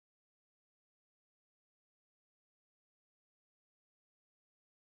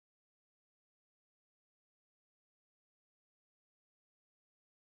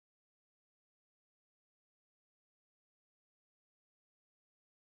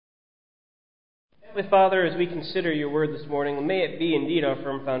Heavenly Father, as we consider your word this morning, may it be indeed our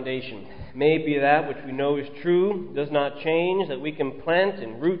firm foundation. May it be that which we know is true, does not change, that we can plant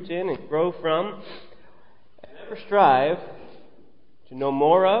and root in and grow from, and ever strive to know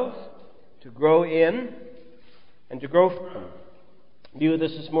more of, to grow in, and to grow from. Be with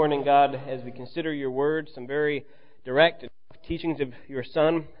us this morning, God, as we consider your word, some very direct teachings of your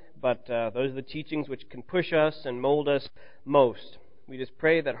Son, but those are the teachings which can push us and mold us most. We just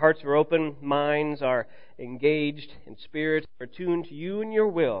pray that hearts are open, minds are engaged, and spirits are tuned to you and your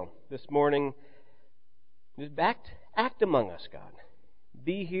will this morning. Just act among us, God.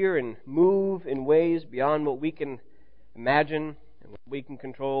 Be here and move in ways beyond what we can imagine and what we can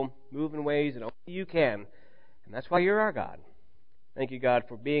control. Move in ways that only you can. And that's why you're our God. Thank you, God,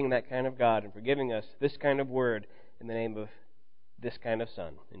 for being that kind of God and for giving us this kind of word in the name of this kind of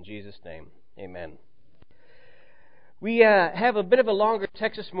Son. In Jesus' name, amen. We have a bit of a longer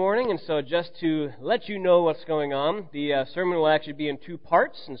text this morning, and so just to let you know what's going on, the sermon will actually be in two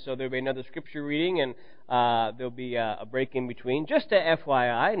parts, and so there'll be another scripture reading, and there'll be a break in between. Just a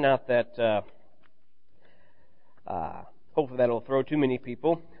FYI, not that hopefully that'll throw too many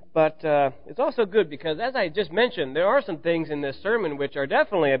people, but it's also good because, as I just mentioned, there are some things in this sermon which are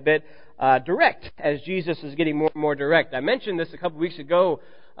definitely a bit direct, as Jesus is getting more and more direct. I mentioned this a couple weeks ago.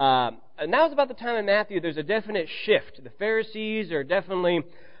 Now is about the time in Matthew there's a definite shift. The Pharisees are definitely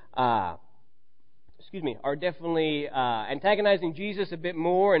antagonizing Jesus a bit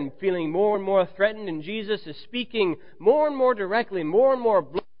more and feeling more and more threatened, and Jesus is speaking more and more directly, more and more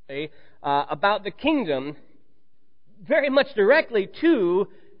bluntly about the kingdom, very much directly to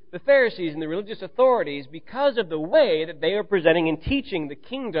the Pharisees and the religious authorities because of the way that they are presenting and teaching the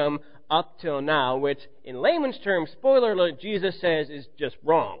kingdom up till now, which in layman's terms, spoiler alert, Jesus says is just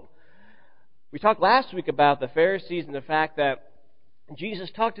wrong. We talked last week about the Pharisees and the fact that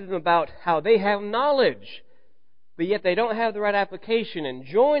Jesus talked to them about how they have knowledge, but yet they don't have the right application. And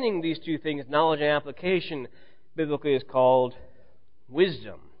joining these two things, knowledge and application, biblically is called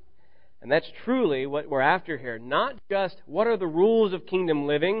wisdom. And that's truly what we're after here. Not just what are the rules of kingdom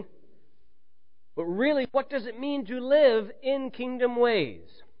living, but really what does it mean to live in kingdom ways?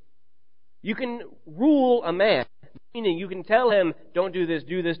 You can rule a man, meaning you can tell him, don't do this,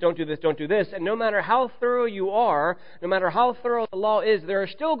 don't do this, don't do this, and no matter how thorough you are, no matter how thorough the law is, there are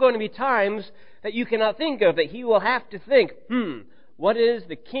still going to be times that you cannot think of, that he will have to think, what is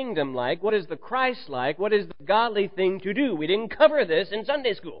the kingdom like? What is the Christ like? What is the godly thing to do? We didn't cover this in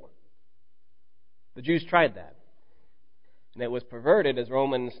Sunday school. The Jews tried that. And it was perverted, as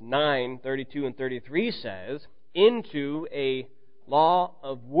Romans 9:32 and 33 says, into a law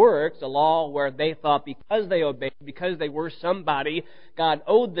of works, a law where they thought because they obeyed, because they were somebody, God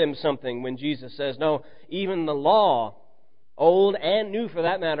owed them something, when Jesus says, no, even the law, old and new for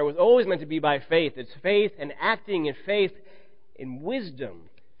that matter, was always meant to be by faith. It's faith and acting in faith in wisdom.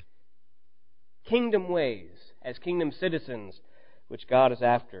 Kingdom ways, as kingdom citizens, which God is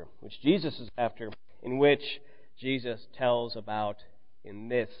after, which Jesus is after, in which Jesus tells about in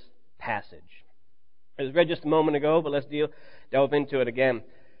this passage. It was read just a moment ago, but let's delve into it again.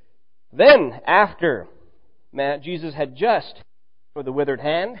 Then, after Jesus had just for the withered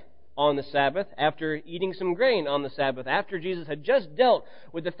hand on the Sabbath, after eating some grain on the Sabbath, after Jesus had just dealt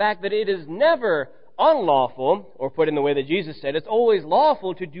with the fact that it is never unlawful, or put in the way that Jesus said, it's always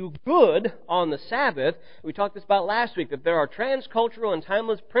lawful to do good on the Sabbath. We talked this about last week, that there are transcultural and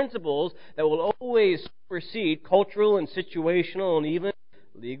timeless principles that will always supersede cultural and situational and even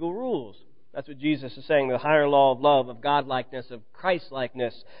legal rules. That's what Jesus is saying, the higher law of love, of God-likeness, of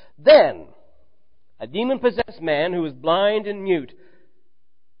Christ-likeness. Then, a demon-possessed man who was blind and mute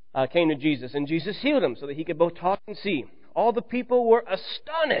came to Jesus, and Jesus healed him so that he could both talk and see. All the people were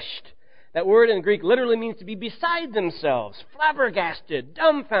astonished. That word in Greek literally means to be beside themselves, flabbergasted,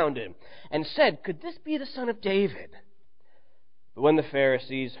 dumbfounded, and said, could this be the son of David? But when the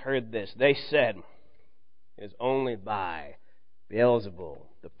Pharisees heard this, they said, it is only by Beelzebul,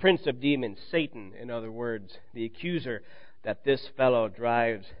 the prince of demons, Satan, in other words, the accuser, that this fellow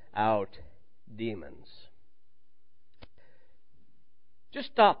drives out demons.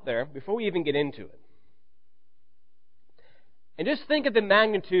 Just stop there before we even get into it. And just think of the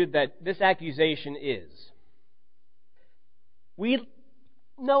magnitude that this accusation is. We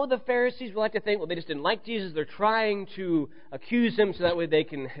know the Pharisees will like to think, well, they just didn't like Jesus. They're trying to accuse him so that way they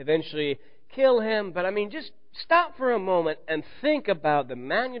can eventually kill him. But just stop for a moment and think about the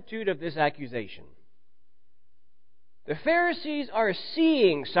magnitude of this accusation. The Pharisees are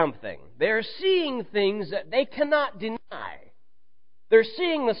seeing something. They're seeing things that they cannot deny. They're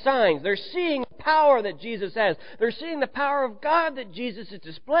seeing the signs. They're seeing the power that Jesus has. They're seeing the power of God that Jesus is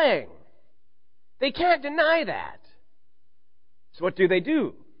displaying. They can't deny that. So what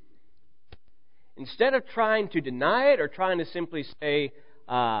do? Instead of trying to deny it or trying to simply say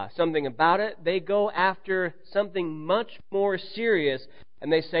something about it, they go after something much more serious,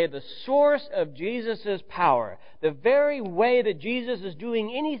 and they say the source of Jesus' power, the very way that Jesus is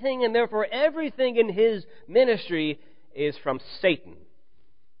doing anything and therefore everything in His ministry is from Satan,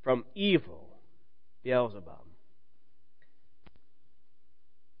 from evil, Beelzebub.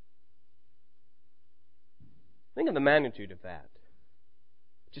 Think of the magnitude of that.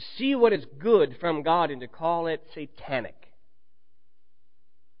 To see what is good from God and to call it satanic.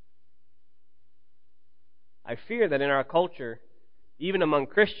 I fear that in our culture, even among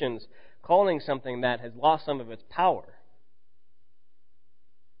Christians, calling something that has lost some of its power.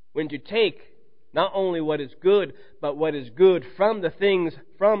 When to take not only what is good, but what is good from the things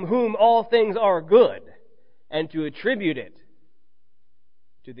from whom all things are good, and to attribute it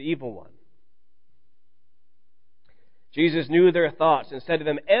to the evil one. Jesus knew their thoughts and said to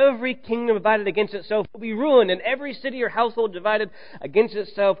them, every kingdom divided against itself will be ruined, and every city or household divided against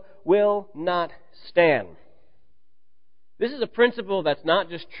itself will not stand. This is a principle that's not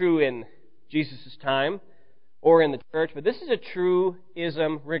just true in Jesus' time or in the church, but this is a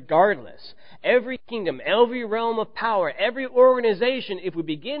truism regardless. Every kingdom, every realm of power, every organization, if we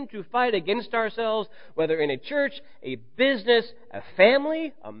begin to fight against ourselves, whether in a church, a business, a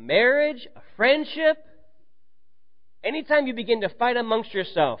family, a marriage, a friendship, anytime you begin to fight amongst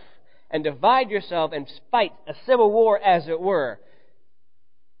yourself and divide yourself and fight a civil war, as it were,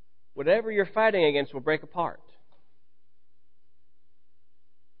 whatever you're fighting against will break apart.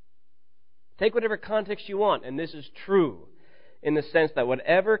 Take whatever context you want, and this is true in the sense that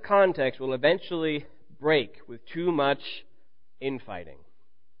whatever context will eventually break with too much infighting.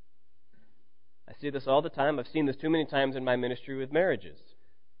 I see this all the time. I've seen this too many times in my ministry with marriages.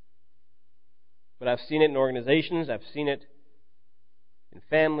 But I've seen it in organizations, I've seen it in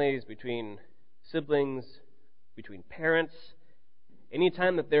families, between siblings, between parents.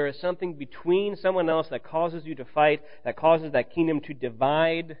 Anytime that there is something between someone else that causes you to fight, that causes that kingdom to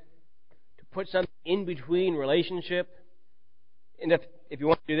divide, to put something in between relationship, and if you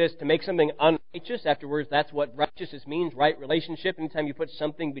want to do this, to make something unrighteous, afterwards that's what righteousness means, right relationship. Anytime you put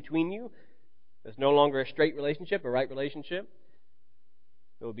something between you, there's no longer a straight relationship, a right relationship,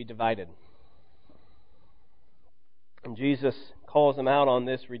 it will be divided. And Jesus calls them out on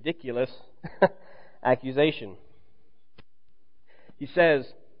this ridiculous accusation. He says,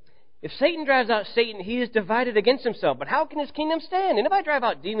 if Satan drives out Satan, he is divided against himself. But how can his kingdom stand? And if I drive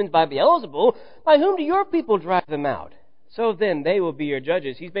out demons by Beelzebul, by whom do your people drive them out? So then they will be your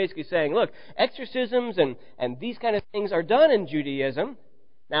judges. He's basically saying, look, exorcisms and these kind of things are done in Judaism.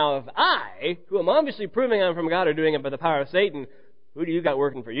 Now, if I, who am obviously proving I'm from God, are doing it by the power of Satan, who do you got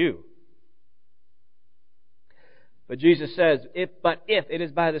working for you? But Jesus says, if it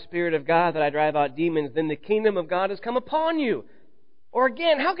is by the Spirit of God that I drive out demons, then the kingdom of God has come upon you. Or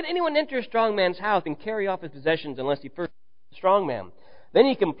again, how can anyone enter a strong man's house and carry off his possessions unless he first is a strong man? Then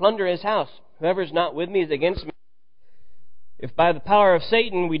he can plunder his house. Whoever is not with me is against me. If by the power of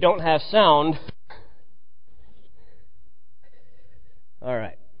Satan we don't have sound. All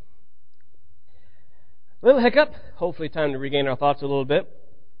right. A little hiccup. Hopefully time to regain our thoughts a little bit.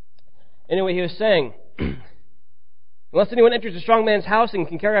 Anyway, he was saying, unless anyone enters a strong man's house and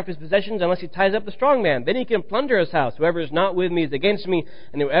can carry off his possessions, unless he ties up the strong man, then he can plunder his house. Whoever is not with me is against me,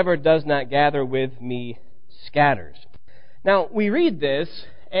 and whoever does not gather with me scatters. Now, we read this,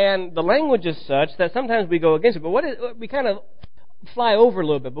 and the language is such that sometimes we go against it, but we kind of fly over a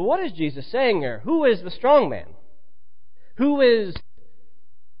little bit. But what is Jesus saying here? Who is the strong man? Who is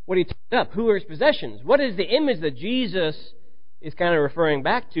what he ties up? Who are his possessions? What is the image that Jesus is kind of referring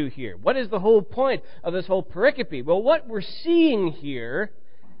back to here? What is the whole point of this whole pericope? Well, what we're seeing here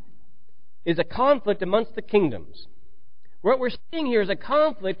is a conflict amongst the kingdoms. What we're seeing here is a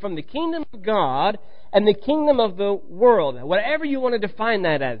conflict from the kingdom of God and the kingdom of the world. Whatever you want to define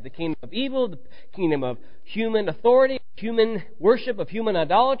that as, the kingdom of evil, the kingdom of human authority, human worship, of human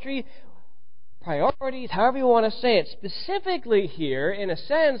idolatry, priorities, however you want to say it. Specifically here, in a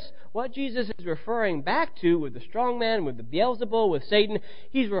sense, what Jesus is referring back to with the strong man, with the Beelzebul, with Satan,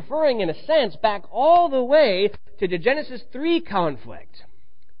 he's referring in a sense back all the way to the Genesis 3 conflict.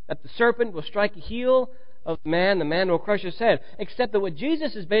 That the serpent will strike the heel of the man will crush his head. Except that what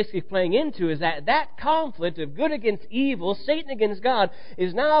Jesus is basically playing into is that conflict of good against evil, Satan against God,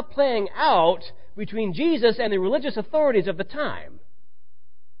 is now playing out between Jesus and the religious authorities of the time.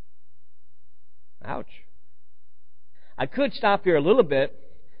 Ouch. I could stop here a little bit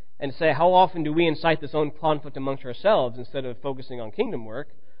and say, how often do we incite this own conflict amongst ourselves instead of focusing on kingdom work?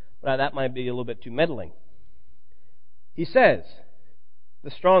 Well, that might be a little bit too meddling. He says,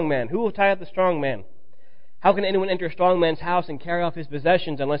 the strong man. Who will tie up the strong man? How can anyone enter a strong man's house and carry off his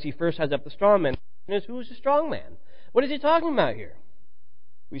possessions unless he first ties up the strong man? Who is the strong man? What is he talking about here?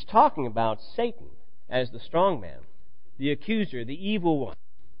 He's talking about Satan as the strong man, the accuser, the evil one.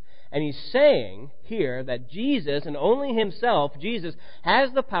 And he's saying here that Jesus, and only himself, Jesus,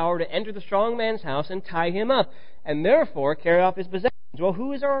 has the power to enter the strong man's house and tie him up, and therefore carry off his possessions. Well,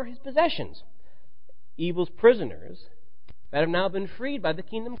 who are his possessions? Evil's prisoners that have now been freed by the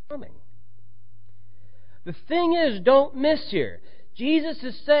kingdom coming. The thing is, don't miss here, Jesus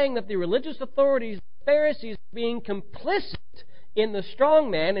is saying that the religious authorities, the Pharisees, are being complicit in the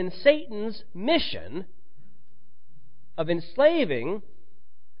strong man and Satan's mission of enslaving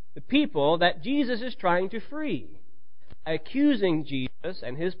the people that Jesus is trying to free, accusing Jesus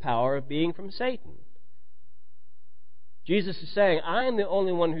and his power of being from Satan. Jesus is saying, I am the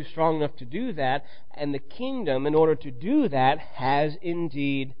only one who's strong enough to do that, and the kingdom, in order to do that, has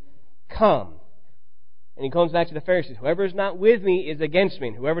indeed come. And he comes back to the Pharisees. Whoever is not with me is against me,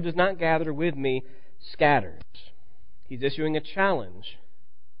 and whoever does not gather with me scatters. He's issuing a challenge,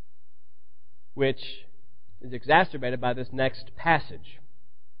 which is exacerbated by this next passage.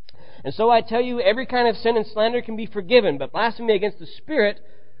 And so I tell you, every kind of sin and slander can be forgiven, but blasphemy against the Spirit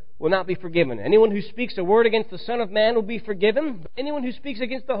will not be forgiven. Anyone who speaks a word against the Son of Man will be forgiven, but anyone who speaks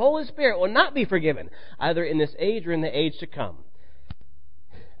against the Holy Spirit will not be forgiven, either in this age or in the age to come.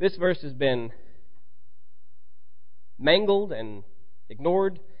 This verse has been mangled and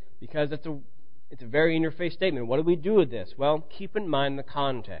ignored because it's a very in-your-face statement. What do we do with this? Well, keep in mind the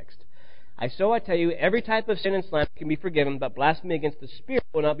context. I tell you, every type of sin and slander can be forgiven, but blasphemy against the Spirit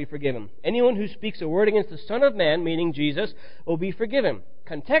will not be forgiven. Anyone who speaks a word against the Son of Man, meaning Jesus, will be forgiven.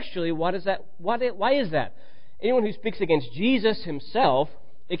 Contextually, why is that? Anyone who speaks against Jesus himself,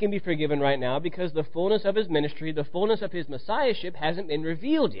 it can be forgiven right now because the fullness of his ministry, the fullness of his messiahship hasn't been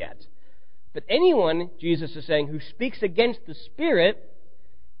revealed yet. But anyone, Jesus is saying, who speaks against the Spirit,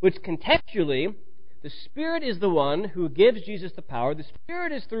 which contextually, the Spirit is the one who gives Jesus the power. The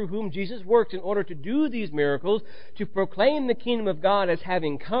Spirit is through whom Jesus works in order to do these miracles, to proclaim the kingdom of God as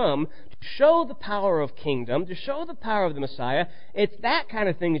having come, to show the power of kingdom, to show the power of the Messiah. It's that kind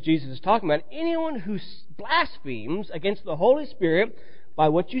of thing that Jesus is talking about. Anyone who blasphemes against the Holy Spirit by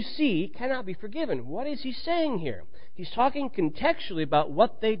what you see cannot be forgiven. What is he saying here? He's talking contextually about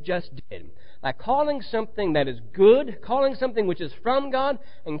what they just did. Like calling something that is good, calling something which is from God,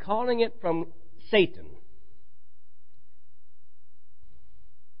 and calling it from Satan.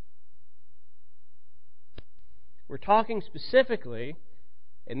 We're talking specifically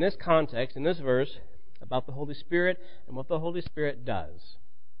in this context, in this verse, about the Holy Spirit and what the Holy Spirit does.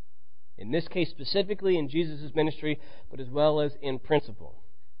 In this case, specifically in Jesus' ministry, but as well as in principle.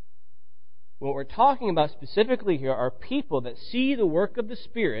 What we're talking about specifically here are people that see the work of the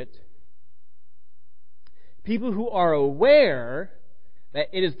Spirit, people who are aware that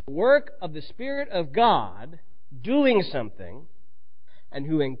it is the work of the Spirit of God doing something, and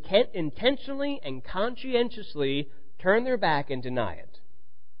who intentionally and conscientiously turn their back and deny it.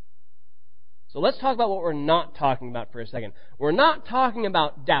 So let's talk about what we're not talking about for a second. We're not talking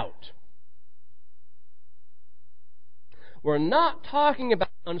about doubt. We're not talking about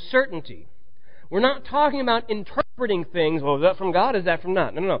uncertainty. We're not talking about interpreting things. Well, is that from God? Is that from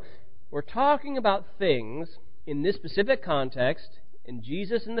not? No. We're talking about things in this specific context, in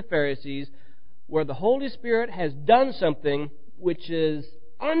Jesus and the Pharisees, where the Holy Spirit has done something which is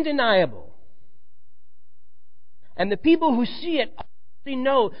undeniable. And the people who see it already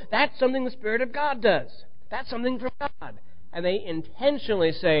know that's something the Spirit of God does. That's something from God. And they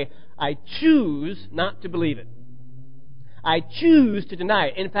intentionally say, I choose not to believe it. I choose to deny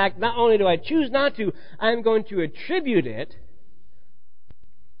it. In fact, not only do I choose not to, I'm going to attribute it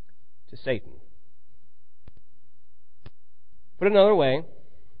to Satan. Put another way,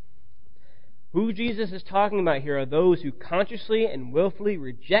 who Jesus is talking about here are those who consciously and willfully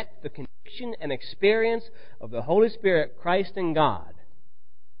reject the conviction and experience of the Holy Spirit, Christ, and God,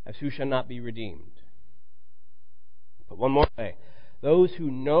 as who shall not be redeemed. But one more way, those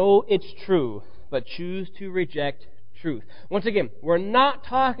who know it's true, but choose to reject truth. Once again, we're not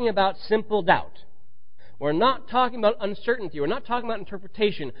talking about simple doubt. We're not talking about uncertainty. We're not talking about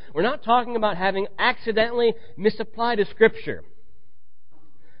interpretation. We're not talking about having accidentally misapplied a Scripture.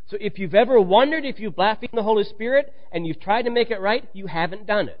 So if you've ever wondered if you've blasphemed the Holy Spirit and you've tried to make it right, you haven't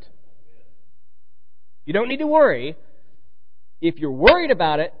done it. You don't need to worry. If you're worried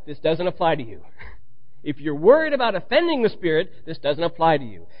about it, this doesn't apply to you. If you're worried about offending the Spirit, this doesn't apply to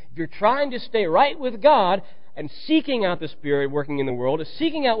you. If you're trying to stay right with God and seeking out the Spirit working in the world, is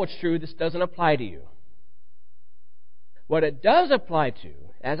seeking out what's true. This doesn't apply to you. What it does apply to,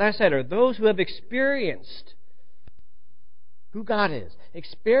 as I said, are those who have experienced who God is,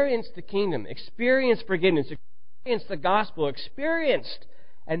 experienced the kingdom, experienced forgiveness, experienced the gospel, experienced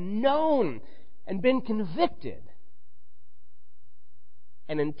and known and been convicted,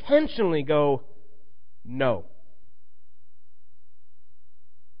 and intentionally go, no.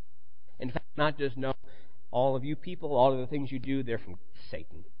 In fact, not just no, all of you people, all of the things you do, they're from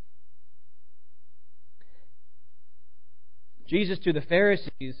Satan. Jesus to the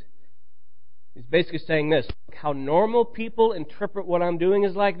Pharisees is basically saying this: how normal people interpret what I'm doing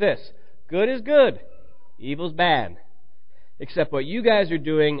is like this. Good is good, evil's bad. Except what you guys are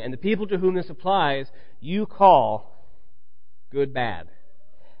doing, and the people to whom this applies, you call good bad,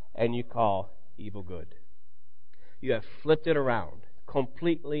 and you call evil good. You have flipped it around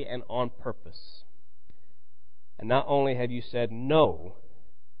completely and on purpose. And not only have you said no,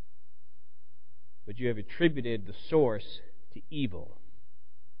 but you have attributed the source to evil.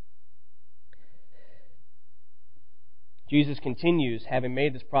 Jesus continues, having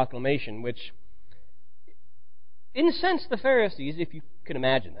made this proclamation, which incensed the Pharisees, if you can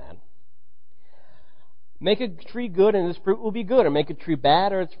imagine that. Make a tree good, and its fruit will be good, or make a tree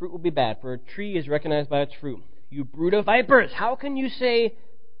bad, or its fruit will be bad. For a tree is recognized by its fruit. You brood of vipers, how can you say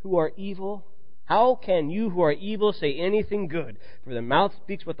who are evil? How can you who are evil say anything good? For the mouth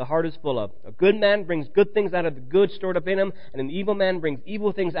speaks what the heart is full of. A good man brings good things out of the good stored up in him, and an evil man brings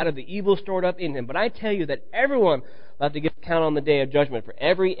evil things out of the evil stored up in him. But I tell you that everyone will have to give account on the day of judgment for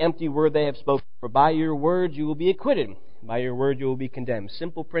every empty word they have spoken. For by your words you will be acquitted. By your word you will be condemned.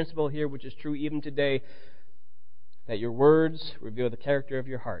 Simple principle here, which is true even today, that your words reveal the character of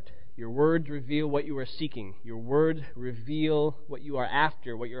your heart. Your words reveal what you are seeking. Your words reveal what you are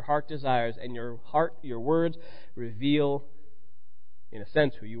after, what your heart desires, and your words reveal, in a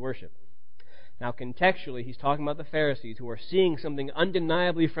sense, who you worship. Now, contextually, he's talking about the Pharisees who are seeing something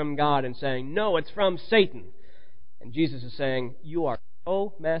undeniably from God and saying, no, it's from Satan. And Jesus is saying, you are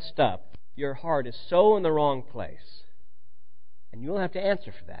so messed up. Your heart is so in the wrong place. And you'll have to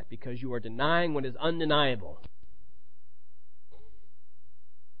answer for that because you are denying what is undeniable.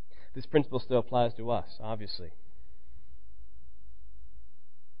 This principle still applies to us, obviously.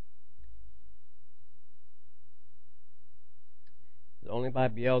 It's only by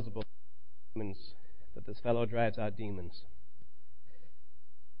Beelzebub that this fellow drives out demons.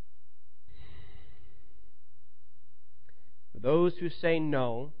 For those who say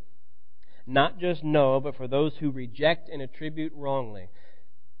no, not just no, but for those who reject and attribute wrongly,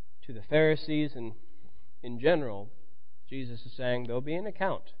 to the Pharisees and in general, Jesus is saying there'll be an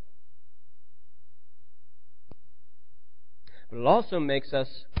account. But it also makes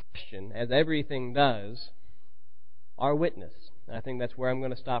us question, as everything does, our witness. And I think that's where I'm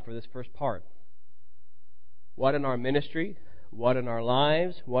going to stop for this first part. What in our ministry, what in our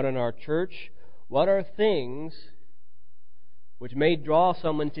lives, what in our church, what are things which may draw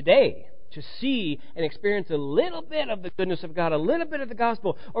someone today to see and experience a little bit of the goodness of God, a little bit of the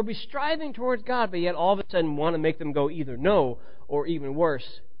gospel, or be striving towards God, but yet all of a sudden want to make them go either no, or even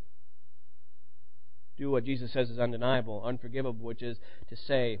worse, do what Jesus says is undeniable, unforgivable, which is to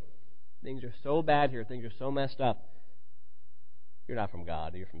say, things are so bad here, things are so messed up, you're not from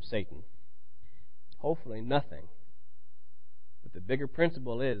God, you're from Satan. Hopefully nothing. But the bigger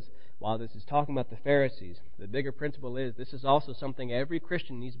principle is, while this is talking about the Pharisees, the bigger principle is, this is also something every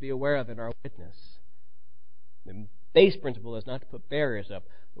Christian needs to be aware of in our witness. The base principle is not to put barriers up.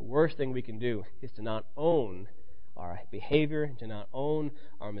 The worst thing we can do is to not own our behavior, to not own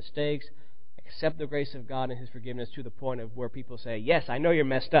our mistakes, accept the grace of God and His forgiveness to the point of where people say, yes, I know you're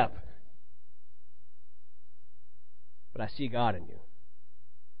messed up, but I see God in you,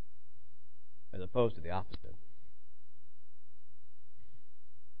 as opposed to the opposite.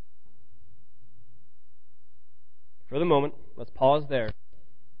 For the moment, let's pause there,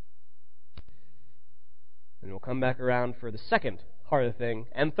 and we'll come back around for the second hard thing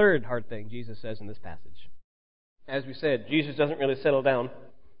and third hard thing Jesus says in this passage. As we said, Jesus doesn't really settle down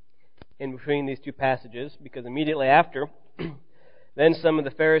in between these two passages, because immediately after, then some of the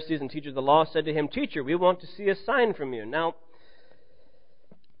Pharisees and teachers of the law said to him, Teacher, we want to see a sign from you. Now,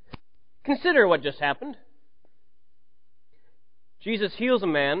 consider what just happened. Jesus heals a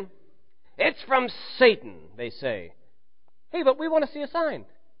man. It's from Satan, they say. Hey, but we want to see a sign.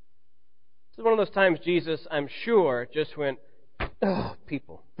 This is one of those times Jesus, I'm sure, just went, oh,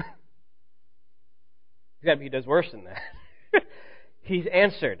 people. Except he does worse than that. He's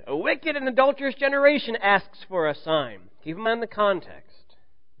answered, a wicked and adulterous generation asks for a sign. Keep in mind the context.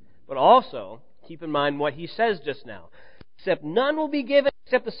 But also, Keep in mind what he says just now. Except none will be given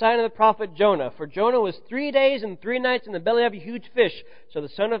except the sign of the prophet Jonah. For Jonah was 3 days and 3 nights in the belly of a huge fish. So the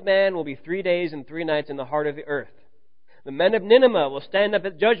Son of Man will be 3 days and 3 nights in the heart of the earth. The men of Nineveh will stand up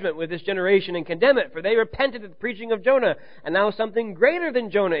at judgment with this generation and condemn it, for they repented at the preaching of Jonah, and now something greater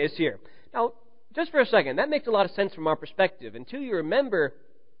than Jonah is here. Now, just for a second, that makes a lot of sense from our perspective. Until you remember,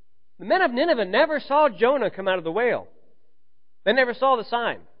 the men of Nineveh never saw Jonah come out of the whale. They never saw the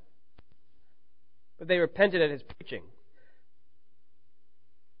sign. But they repented at his preaching.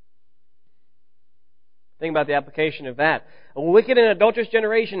 Think about the application of that. A wicked and adulterous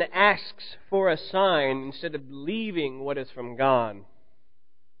generation asks for a sign instead of believing what is from God.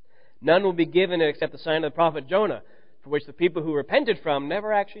 None will be given except the sign of the prophet Jonah, for which the people who repented from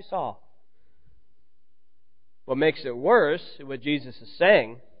never actually saw. What makes it worse, what Jesus is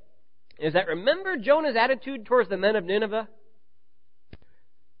saying, is that remember Jonah's attitude towards the men of Nineveh?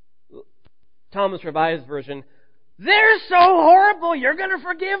 Thomas Revised Version, they're so horrible, you're going to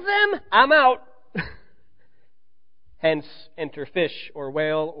forgive them? I'm out. Hence, enter fish or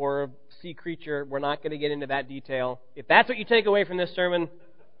whale or sea creature. We're not going to get into that detail. If that's what you take away from this sermon,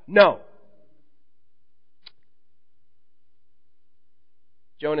 no.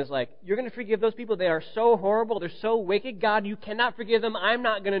 Jonah's like, you're going to forgive those people? They are so horrible. They're so wicked. God, you cannot forgive them. I'm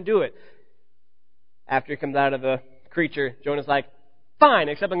not going to do it. After he comes out of the creature, Jonah's like, fine,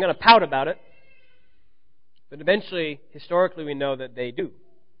 except I'm going to pout about it. But eventually, historically, we know that they do.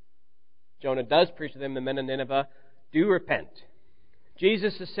 Jonah does preach to them, the men of Nineveh do repent.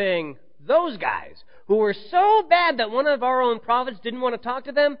 Jesus is saying, those guys who were so bad that one of our own prophets didn't want to talk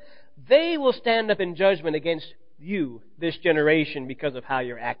to them, they will stand up in judgment against you, this generation, because of how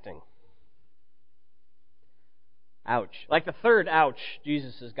you're acting. Ouch. Like the third ouch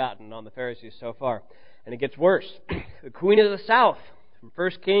Jesus has gotten on the Pharisees so far. And it gets worse. The queen of the south, from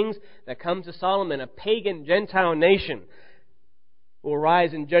 1 Kings, that comes to Solomon, a pagan Gentile nation, will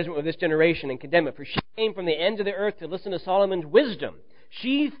rise in judgment with this generation and condemn it. For she came from the ends of the earth to listen to Solomon's wisdom.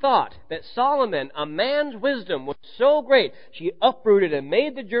 She thought that Solomon, a man's wisdom, was so great, she uprooted and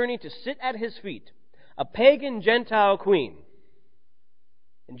made the journey to sit at his feet. A pagan Gentile queen.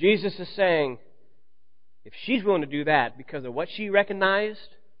 And Jesus is saying, if she's willing to do that because of what she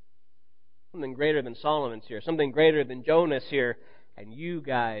recognized, something greater than Solomon's here, something greater than Jonah's here, and you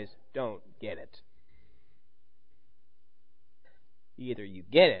guys don't get it. Either you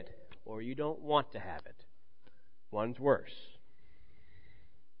get it, or you don't want to have it. One's worse.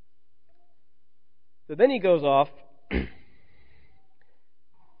 So then he goes off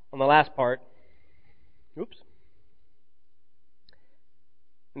on the last part. Oops.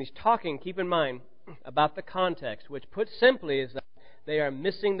 And he's talking, keep in mind, about the context, which put simply is that they are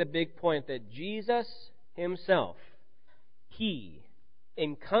missing the big point that Jesus himself, he,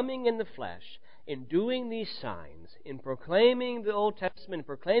 in coming in the flesh, in doing these signs, in proclaiming the Old Testament,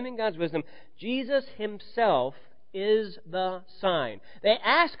 proclaiming God's wisdom, Jesus himself is the sign. They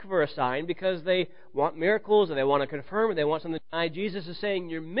ask for a sign because they want miracles, or they want to confirm, or they want something to deny. Jesus is saying,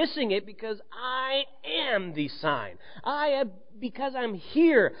 you're missing it because I am the sign. Because I'm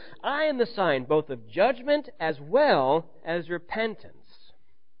here, I am the sign, both of judgment as well as repentance.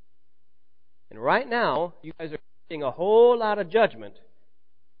 And right now, you guys are getting a whole lot of judgment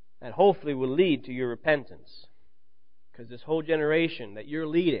that hopefully will lead to your repentance. Because this whole generation that you're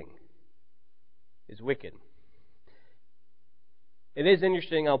leading is wicked. It is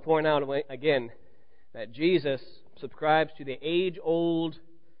interesting, I'll point out again, that Jesus subscribes to the age-old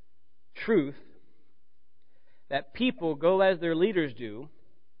truth that people go as their leaders do,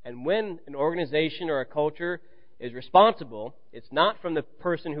 and when an organization or a culture is responsible, it's not from the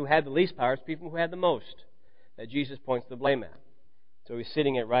person who had the least power, it's people who had the most that Jesus points the blame at. So he's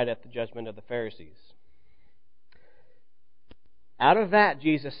sitting it right at the judgment of the Pharisees. Out of that,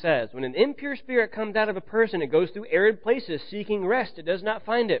 Jesus says, when an impure spirit comes out of a person, it goes through arid places seeking rest. It does not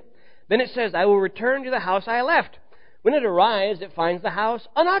find it. Then it says, I will return to the house I left. When it arrives, it finds the house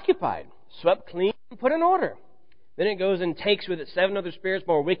unoccupied, swept clean, and put in order. Then it goes and takes with it 7 other spirits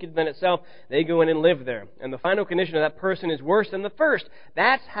more wicked than itself. They go in and live there. And the final condition of that person is worse than the first.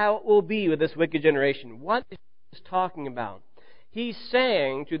 That's how it will be with this wicked generation. What is Jesus talking about? He's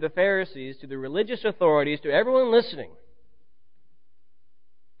saying to the Pharisees, to the religious authorities, to everyone listening,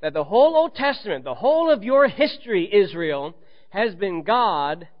 that the whole Old Testament, the whole of your history, Israel, has been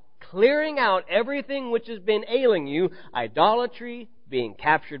God clearing out everything which has been ailing you, idolatry, being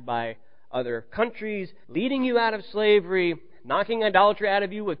captured by other countries, leading you out of slavery, knocking idolatry out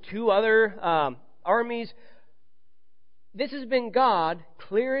of you with 2 other armies. This has been God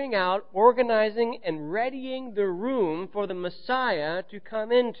clearing out, organizing, and readying the room for the Messiah to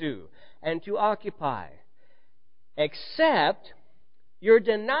come into and to occupy. Except you're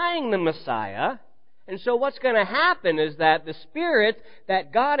denying the Messiah, and so what's going to happen is that the spirits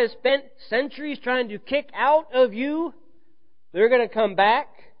that God has spent centuries trying to kick out of you, they're going to come back,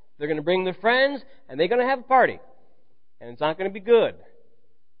 they're going to bring their friends, and they're going to have a party. And it's not going to be good.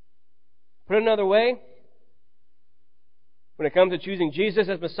 Put it another way, when it comes to choosing Jesus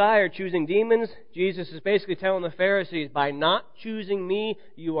as Messiah or choosing demons, Jesus is basically telling the Pharisees, by not choosing me,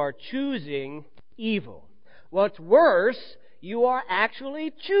 you are choosing evil. What's worse, you are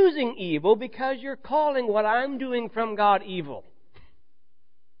actually choosing evil because you're calling what I'm doing from God evil.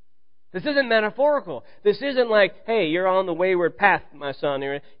 This isn't metaphorical. This isn't like, hey, you're on the wayward path, my son.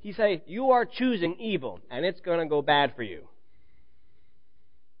 He says, you are choosing evil, and it's going to go bad for you.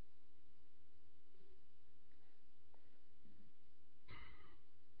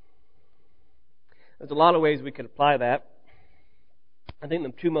 There's a lot of ways we could apply that. I think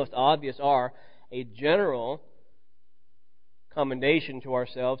the two most obvious are a general commendation to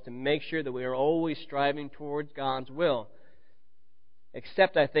ourselves to make sure that we are always striving towards God's will.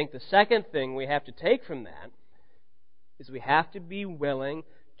 Except I think the second thing we have to take from that is we have to be willing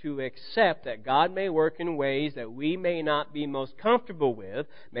to accept that God may work in ways that we may not be most comfortable with,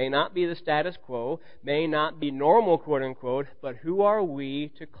 may not be the status quo, may not be normal, quote unquote, but who are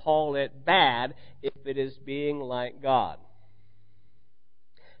we to call it bad if it is being like God?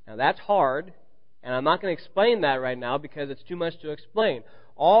 Now that's hard, and I'm not going to explain that right now because it's too much to explain.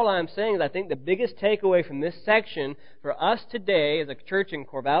 All I'm saying is I think the biggest takeaway from this section for us today as a church in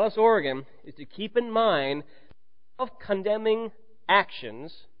Corvallis, Oregon, is to keep in mind self-condemning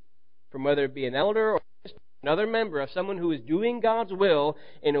actions from whether it be an elder or another member of someone who is doing God's will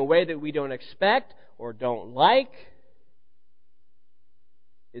in a way that we don't expect or don't like,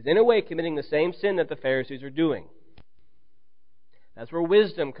 is in a way committing the same sin that the Pharisees are doing. That's where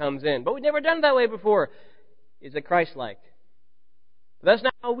wisdom comes in. But we've never done it that way before. Is it Christ-like? That's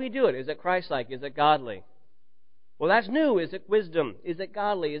not how we do it. Is it Christ-like? Is it godly? Well, that's new. Is it wisdom? Is it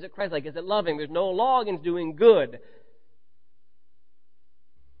godly? Is it Christ-like? Is it loving? There's no law against doing good.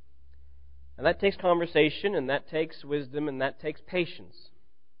 And that takes conversation, and that takes wisdom, and that takes patience.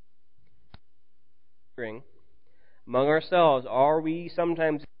 Among ourselves, are we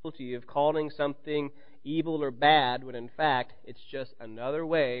sometimes guilty of calling something evil or bad when in fact it's just another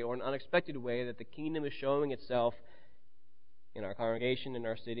way or an unexpected way that the kingdom is showing itself in our congregation, in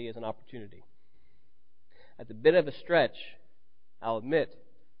our city, as an opportunity? That's a bit of a stretch, I'll admit.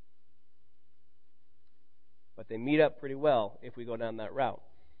 But they meet up pretty well if we go down that route.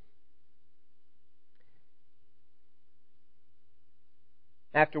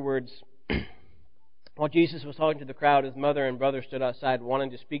 Afterwards, while Jesus was talking to the crowd, his mother and brother stood outside wanting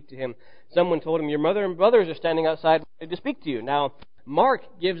to speak to him. Someone told him, your mother and brothers are standing outside to speak to you. Now,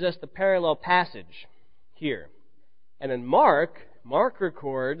 Mark gives us the parallel passage here. And in Mark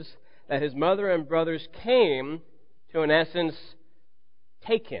records that his mother and brothers came to, in essence,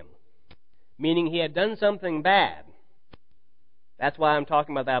 take him, meaning he had done something bad. That's why I'm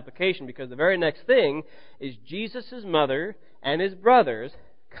talking about the application, because the very next thing is Jesus' mother and his brothers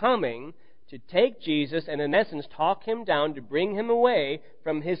coming to take Jesus and, in essence, talk him down to bring him away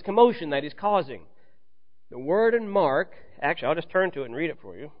from his commotion that he's causing. The word in Mark, actually, I'll just turn to it and read it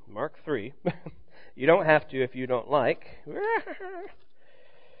for you. Mark 3. You don't have to if you don't like.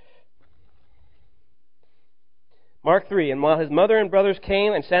 Mark 3, and while his mother and brothers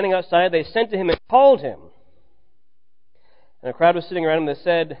came and standing outside, they sent to him and called him. And a crowd was sitting around him. They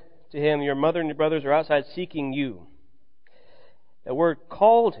said to him, your mother and your brothers are outside seeking you. The word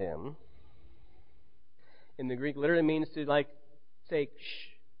called him in the Greek literally means to say, shh,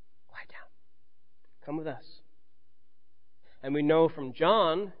 quiet down. Come with us. And we know from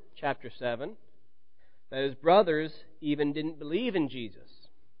John chapter 7 that his brothers even didn't believe in Jesus.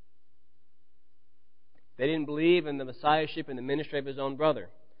 They didn't believe in the messiahship and the ministry of his own brother,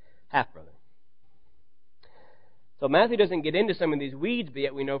 half-brother. So Matthew doesn't get into some of these weeds, but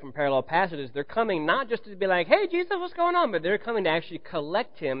yet we know from parallel passages they're coming not just to be like, hey, Jesus, what's going on? But they're coming to actually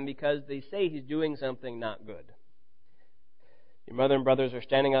collect him because they say he's doing something not good. Your mother and brothers are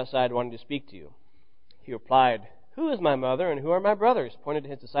standing outside wanting to speak to you. He replied, who is my mother and who are my brothers? Pointed to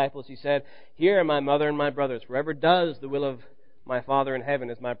his disciples, he said, here are my mother and my brothers. Whoever does the will of my Father in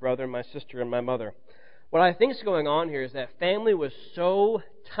heaven is my brother and my sister and my mother. What I think is going on here is that family was so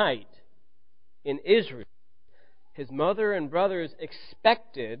tight in Israel. His mother and brothers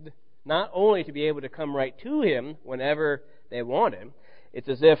expected not only to be able to come right to him whenever they wanted. It's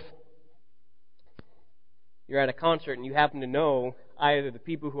as if, you're at a concert and you happen to know either the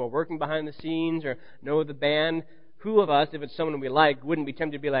people who are working behind the scenes or know the band, who of us, if it's someone we like, wouldn't be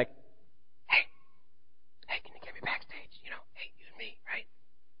tempted to be like, hey, can you get me backstage? Hey, you and me, right?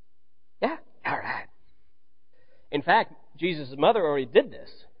 Yeah, all right. In fact, Jesus' mother already did this.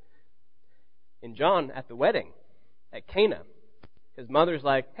 In John, at the wedding, at Cana, his mother's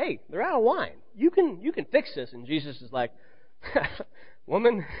like, hey, they're out of wine. You can fix this. And Jesus is like,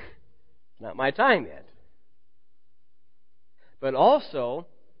 woman, it's not my time yet. But also,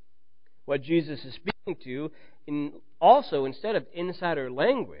 what Jesus is speaking to, instead of insider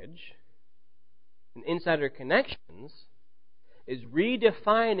language and insider connections, is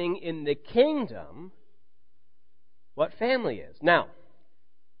redefining in the kingdom what family is. Now,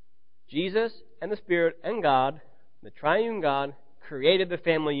 Jesus and the Spirit and God, the triune God, created the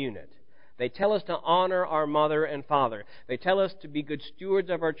family unit. They tell us to honor our mother and father. They tell us to be good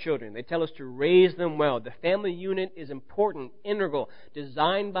stewards of our children. They tell us to raise them well. The family unit is important, integral,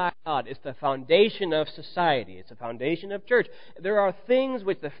 designed by God. It's the foundation of society. It's the foundation of church. There are things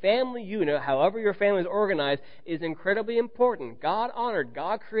which the family unit, however your family is organized, is incredibly important. God honored,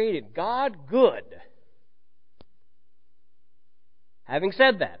 God created, God good. Having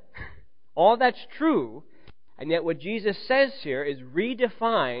said that, all that's true, and yet what Jesus says here is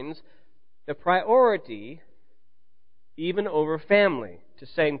redefines the priority even over family. To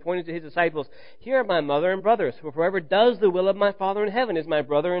saying, pointing to his disciples, here are my mother and brothers, for whoever does the will of my Father in heaven is my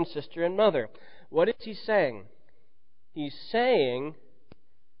brother and sister and mother. What is he saying? He's saying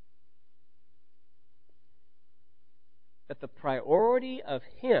that the priority of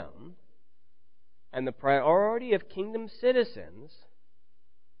him and the priority of kingdom citizens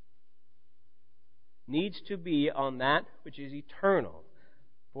needs to be on that which is eternal,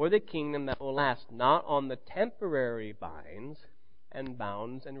 for the kingdom that will last, not on the temporary binds and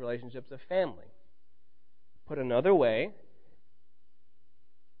bounds and relationships of family. Put another way,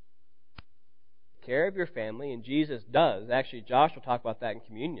 take care of your family, and Jesus does. Actually, Josh will talk about that in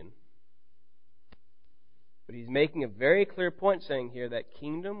communion. But he's making a very clear point saying here that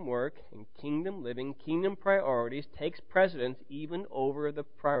kingdom work and kingdom living, kingdom priorities takes precedence even over the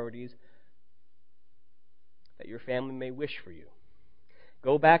priorities that your family may wish for you.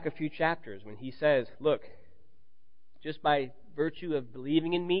 Go back a few chapters when he says, look, just by virtue of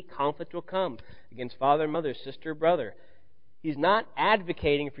believing in me, conflict will come against father, mother, sister, brother. He's not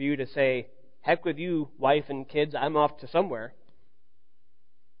advocating for you to say, heck with you, wife and kids, I'm off to somewhere.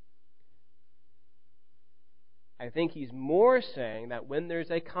 I think he's more saying that when there's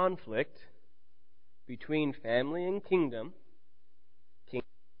a conflict between family and kingdom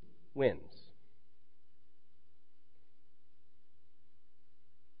wins.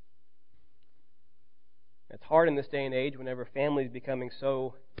 It's hard in this day and age whenever family is becoming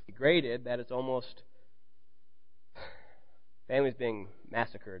so degraded that it's almost families being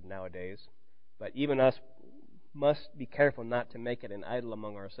massacred nowadays. But even us must be careful not to make it an idol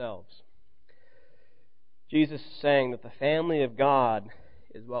among ourselves. Jesus is saying that the family of God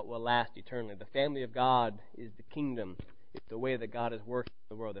is what will last eternally. The family of God is the kingdom. It's the way that God is working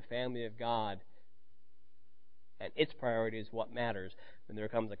in the world. The family of God and its priority is what matters when there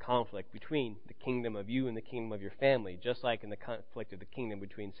comes a conflict between the kingdom of you and the kingdom of your family, just like in the conflict of the kingdom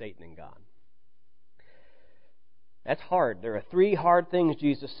between Satan and God. That's hard. There are 3 hard things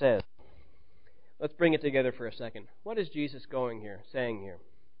Jesus says. Let's bring it together for a second. What is Jesus saying here?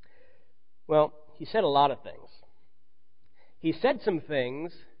 Well, he said a lot of things. He said some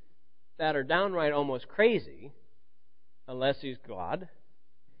things that are downright almost crazy, unless he's God.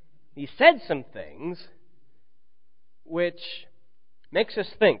 He said some things which makes us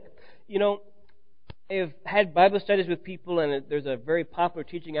think. I've had Bible studies with people, and there's a very popular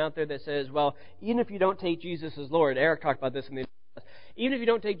teaching out there that says, well, even if you don't take Jesus as Lord, Eric talked about this in the even if you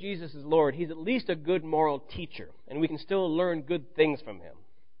don't take Jesus as Lord, he's at least a good moral teacher, and we can still learn good things from him.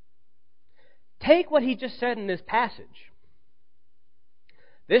 Take what he just said in this passage.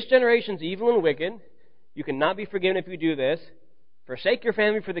 This generation's evil and wicked. You cannot be forgiven if you do this. Forsake your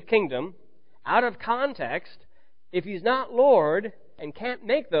family for the kingdom. Out of context, if he's not Lord and can't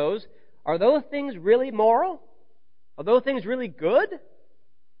make those, are those things really moral? Are those things really good?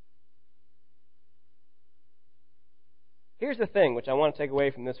 Here's the thing which I want to take away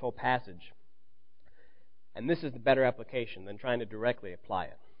from this whole passage. And this is the better application than trying to directly apply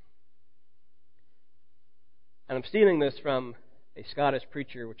it. And I'm stealing this from a Scottish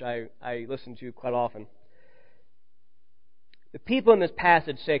preacher, which I listen to quite often. The people in this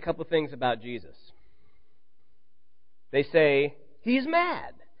passage say a couple things about Jesus. They say, he's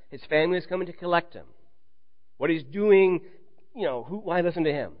mad. His family is coming to collect him. What he's doing, why listen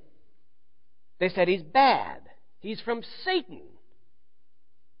to him? They said he's bad. He's from Satan.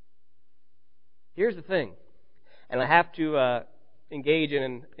 Here's the thing, and I have to engage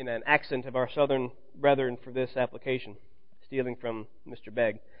in an accent of our southern brethren for this application, stealing from Mr.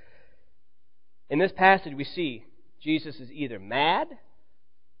 Begg. In this passage we see Jesus is either mad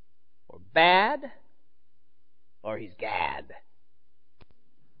or bad or he's Gad.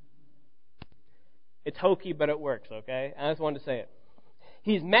 It's hokey, but it works, okay? I just wanted to say it.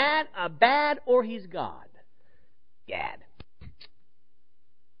 He's mad, bad, or he's God. Gad.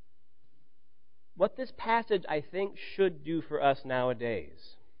 What this passage, I think, should do for us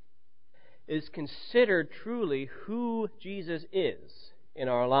nowadays is consider truly who Jesus is in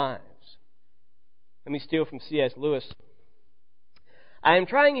our lives. Let me steal from C.S. Lewis. I am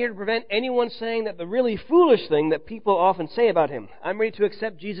trying here to prevent anyone saying that the really foolish thing that people often say about him. I'm ready to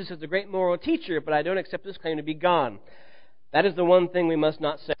accept Jesus as a great moral teacher, but I don't accept his claim to be God. That is the one thing we must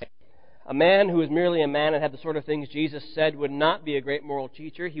not say. A man who is merely a man and had the sort of things Jesus said would not be a great moral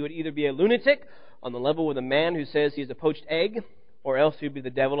teacher. He would either be a lunatic on the level with a man who says he's a poached egg, or else he'd be the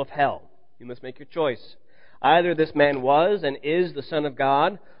devil of hell. You must make your choice. Either this man was and is the Son of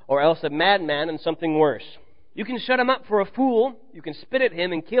God, or else a madman and something worse. You can shut him up for a fool, you can spit at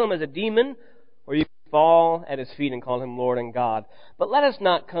him and kill him as a demon, or you can fall at his feet and call him Lord and God. But let us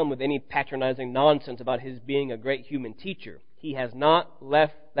not come with any patronizing nonsense about his being a great human teacher. He has not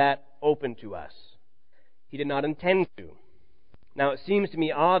left that open to us. He did not intend to. Now it seems to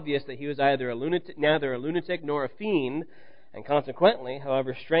me obvious that he was neither a lunatic nor a fiend, and consequently,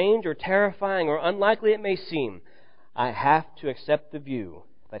 however strange or terrifying or unlikely it may seem, I have to accept the view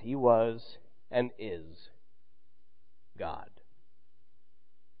that he was and is God.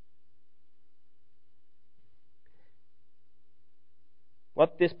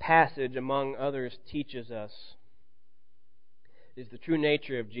 What this passage, among others, teaches us is the true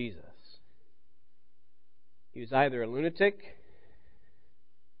nature of Jesus. He was either a lunatic,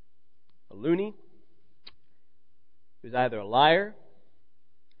 a loony. He was either a liar,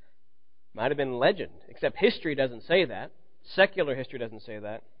 might have been a legend, except history doesn't say that. Secular history doesn't say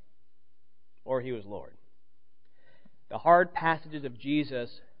that. Or he was Lord. The hard passages of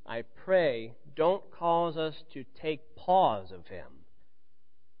Jesus, I pray, don't cause us to take pause of him,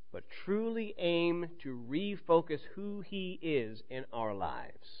 but truly aim to refocus who he is in our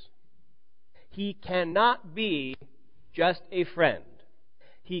lives. He cannot be just a friend.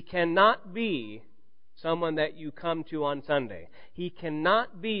 He cannot be someone that you come to on Sunday. He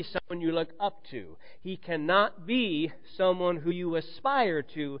cannot be someone you look up to. He cannot be someone who you aspire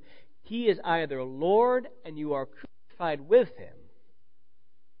to. He is either Lord and you are crucified with him,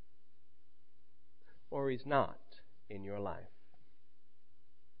 or he's not in your life.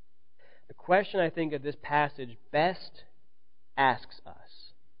 The question, I think, of this passage best asks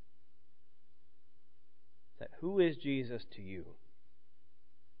us that who is Jesus to you?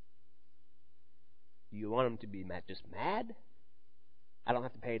 Do you want him to be just mad? I don't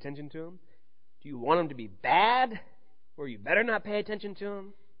have to pay attention to him. Do you want him to be bad, where you better not pay attention to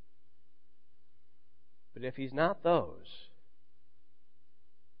him? But if he's not those,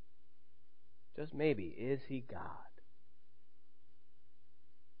 just maybe, is he God?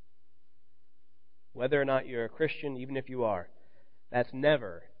 Whether or not you're a Christian, even if you are, that's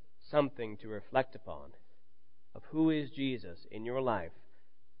never something to reflect upon of who is Jesus in your life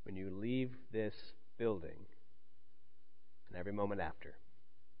when you leave this building and every moment after.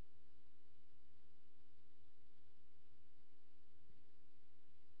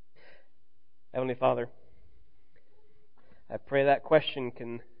 Heavenly Father, I pray that question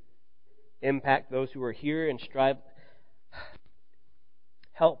can impact those who are here and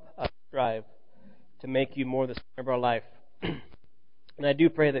help us strive to make you more the center of our life. And I do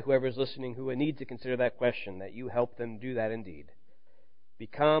pray that whoever is listening who needs to consider that question, that you help them do that indeed.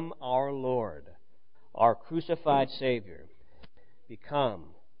 Become our Lord, our crucified Savior. Become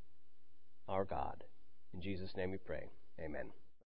our God. In Jesus' name we pray. Amen.